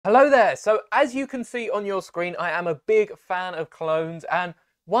Hello there. So as you can see on your screen, I am a big fan of clones, and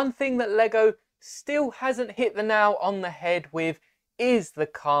one thing that Lego still hasn't hit the nail on the head with is the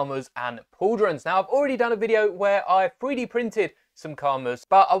Karmas and Pauldrons. Now I've already done a video where I 3D printed some Karmas,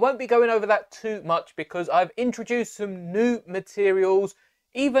 but I won't be going over that too much because I've introduced some new materials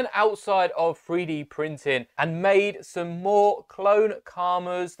even outside of 3D printing and made some more clone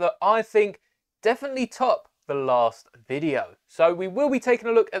Karmas that I think definitely top the last video. So we will be taking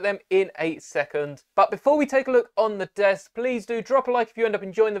a look at them in a second. But before we take a look on the desk, please do drop a like if you end up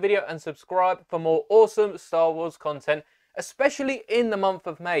enjoying the video and subscribe for more awesome Star Wars content, especially in the month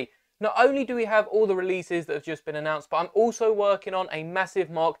of May. Not only do we have all the releases that have just been announced, but I'm also working on a massive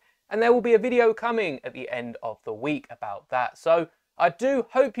mock, and there will be a video coming at the end of the week about that. So I do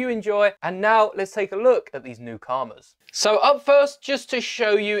hope you enjoy, and now let's take a look at these new Karmas. So up first, just to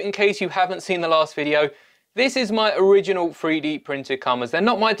show you in case you haven't seen the last video, this is my original 3D printed Karmas. They're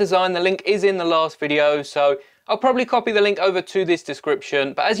not my design, the link is in the last video, so I'll probably copy the link over to this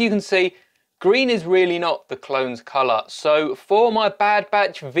description. But as you can see, green is really not the clone's colour. So for my Bad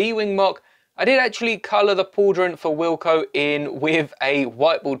Batch V-Wing mock, I did actually colour the Pauldron for Wilco in with a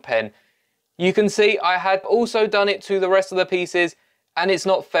whiteboard pen. You can see I had also done it to the rest of the pieces, and it's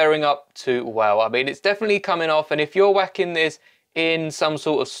not faring up too well. I mean, it's definitely coming off, and if you're whacking this in some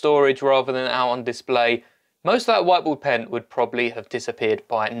sort of storage rather than out on display, most of that whiteboard pen would probably have disappeared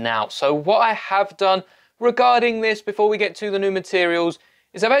by now. So what I have done regarding this before we get to the new materials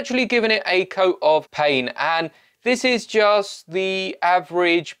is I've actually given it a coat of paint, and this is just the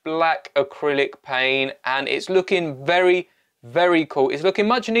average black acrylic paint, and it's looking very, very cool. It's looking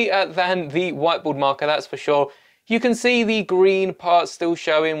much neater than the whiteboard marker, that's for sure. You can see the green part still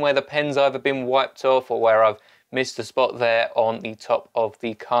showing where the pen's either been wiped off or where I've missed a spot there on the top of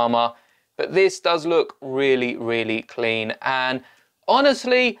the Karma. But this does look really, really clean. And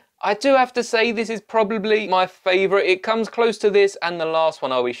honestly, I do have to say this is probably my favourite. It comes close to this and the last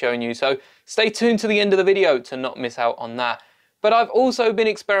one I'll be showing you. So stay tuned to the end of the video to not miss out on that. But I've also been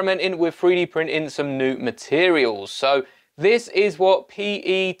experimenting with 3D printing some new materials. So this is what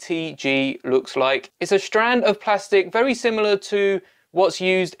PETG looks like. It's a strand of plastic very similar to what's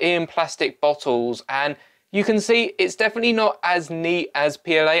used in plastic bottles, and you can see it's definitely not as neat as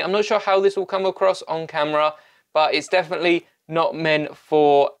PLA. I'm not sure how this will come across on camera, but it's definitely not meant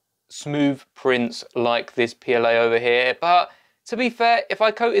for smooth prints like this PLA over here. But to be fair, if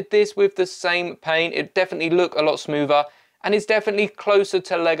I coated this with the same paint, it'd definitely look a lot smoother, and it's definitely closer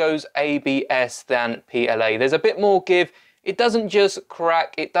to Lego's ABS than PLA. There's a bit more give. It doesn't just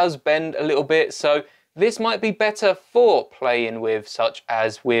crack, it does bend a little bit, so this might be better for playing with, such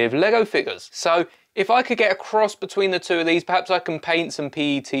as with Lego figures. So if I could get a cross between the two of these, perhaps I can paint some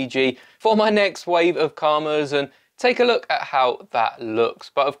PETG for my next wave of Karmas and take a look at how that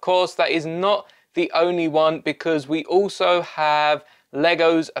looks. But of course, that is not the only one, because we also have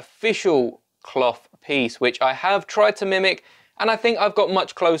Lego's official cloth piece, which I have tried to mimic, and I think I've got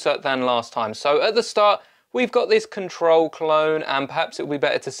much closer than last time. So at the start, we've got this Control clone, and perhaps it will be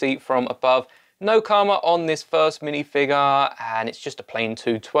better to see from above. No Karma on this first minifigure, and it's just a plain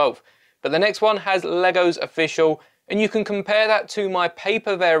 212. But the next one has Lego's official, and you can compare that to my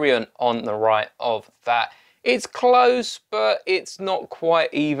paper variant on the right of that. It's close, but it's not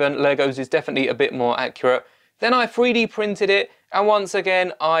quite even. Lego's is definitely a bit more accurate. Then I 3D printed it, and once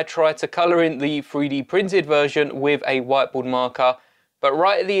again, I tried to colour in the 3D printed version with a whiteboard marker. But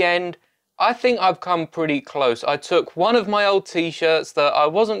right at the end, I think I've come pretty close. I took one of my old t-shirts that I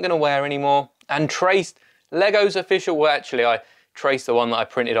wasn't going to wear anymore and traced Lego's official, well actually I traced the one that I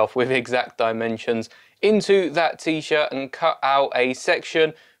printed off with exact dimensions into that t-shirt and cut out a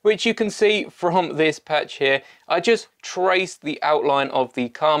section which you can see from this patch here. I just traced the outline of the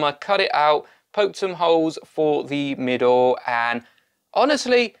Karma, cut it out, poked some holes for the middle, and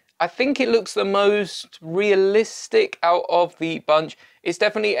honestly I think it looks the most realistic out of the bunch. It's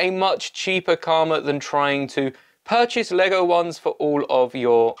definitely a much cheaper Karma than trying to purchase Lego ones for all of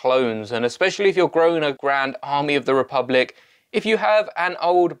your clones, and especially if you're growing a Grand Army of the Republic. If you have an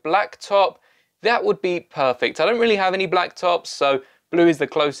old black top, that would be perfect. I don't really have any black tops, so blue is the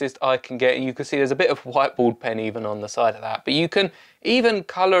closest I can get, and you can see there's a bit of whiteboard pen even on the side of that. But you can even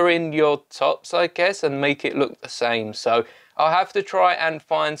colour in your tops, I guess, and make it look the same. So I'll have to try and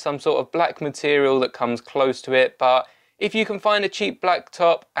find some sort of black material that comes close to it. But if you can find a cheap black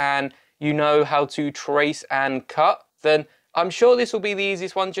top and you know how to trace and cut, then I'm sure this will be the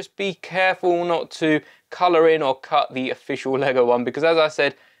easiest one. Just be careful not to colour in or cut the official Lego one, because as I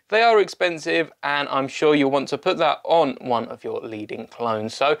said, they are expensive, and I'm sure you'll want to put that on one of your leading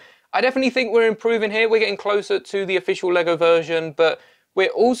clones. So I definitely think we're improving here. We're getting closer to the official Lego version, but we're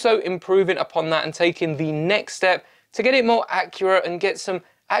also improving upon that and taking the next step to get it more accurate and get some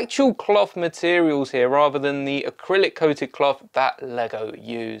actual cloth materials here rather than the acrylic coated cloth that Lego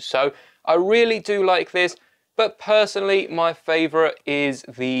use. So I really do like this, but personally my favorite is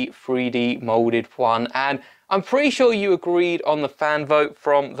the 3D molded one, and I'm pretty sure you agreed on the fan vote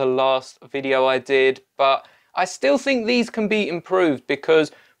from the last video I did, but I still think these can be improved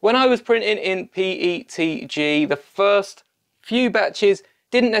because when I was printing in PETG, the first few batches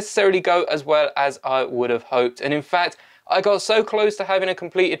didn't necessarily go as well as I would have hoped. And in fact, I got so close to having a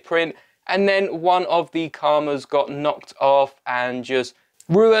completed print, and then one of the Karmas got knocked off and just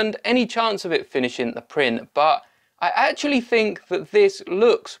ruined any chance of it finishing the print. But I actually think that this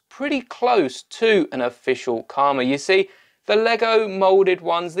looks pretty close to an official Karma. You see, the Lego molded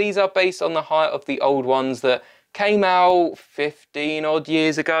ones, these are based on the height of the old ones that came out 15 odd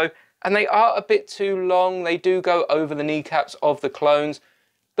years ago, and they are a bit too long. They do go over the kneecaps of the clones.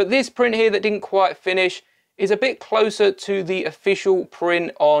 But this print here that didn't quite finish is a bit closer to the official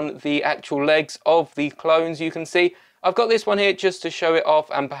print on the actual legs of the clones. You can see I've got this one here just to show it off,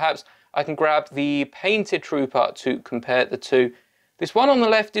 and perhaps I can grab the painted trooper to compare the two. This one on the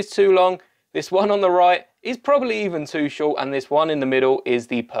left is too long, this one on the right is probably even too short, and this one in the middle is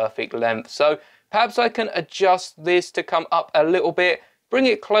the perfect length. So perhaps I can adjust this to come up a little bit, bring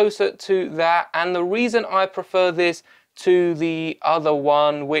it closer to that. And the reason I prefer this to the other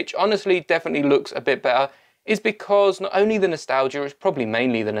one, which honestly definitely looks a bit better, is because not only the nostalgia, it's probably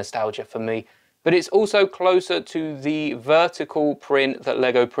mainly the nostalgia for me, but it's also closer to the vertical print that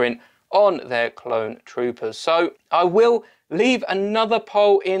Lego print on their clone troopers. So I will leave another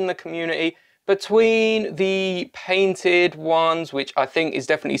poll in the community between the painted ones, which I think is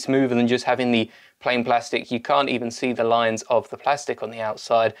definitely smoother than just having the plain plastic. You can't even see the lines of the plastic on the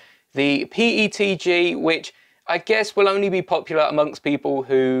outside. The PETG, which I guess will only be popular amongst people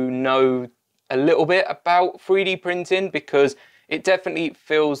who know a little bit about 3D printing, because it definitely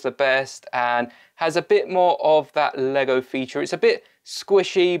feels the best and has a bit more of that Lego feature. It's a bit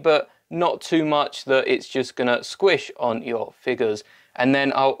squishy, but not too much that it's just gonna squish on your figures. And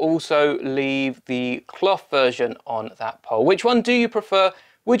then I'll also leave the cloth version on that poll. Which one do you prefer?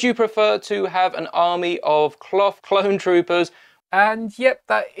 Would you prefer to have an army of cloth clone troopers? And yep,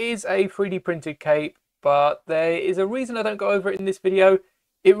 that is a 3D printed cape, but there is a reason I don't go over it in this video.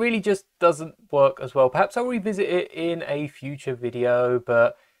 It really just doesn't work as well. Perhaps I'll revisit it in a future video,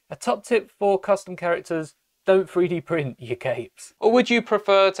 but a top tip for custom characters: don't 3D print your capes. Or would you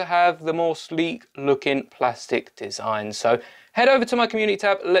prefer to have the more sleek looking plastic design? So head over to my community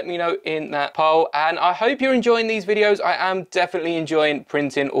tab, let me know in that poll. And I hope you're enjoying these videos. I am definitely enjoying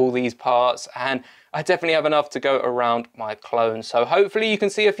printing all these parts, and I definitely have enough to go around my clones. So hopefully you can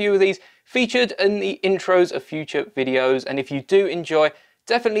see a few of these featured in the intros of future videos. And if you do enjoy,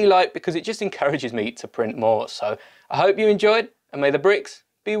 definitely like, because it just encourages me to print more. So I hope you enjoyed, and may the bricks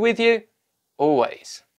be with you always.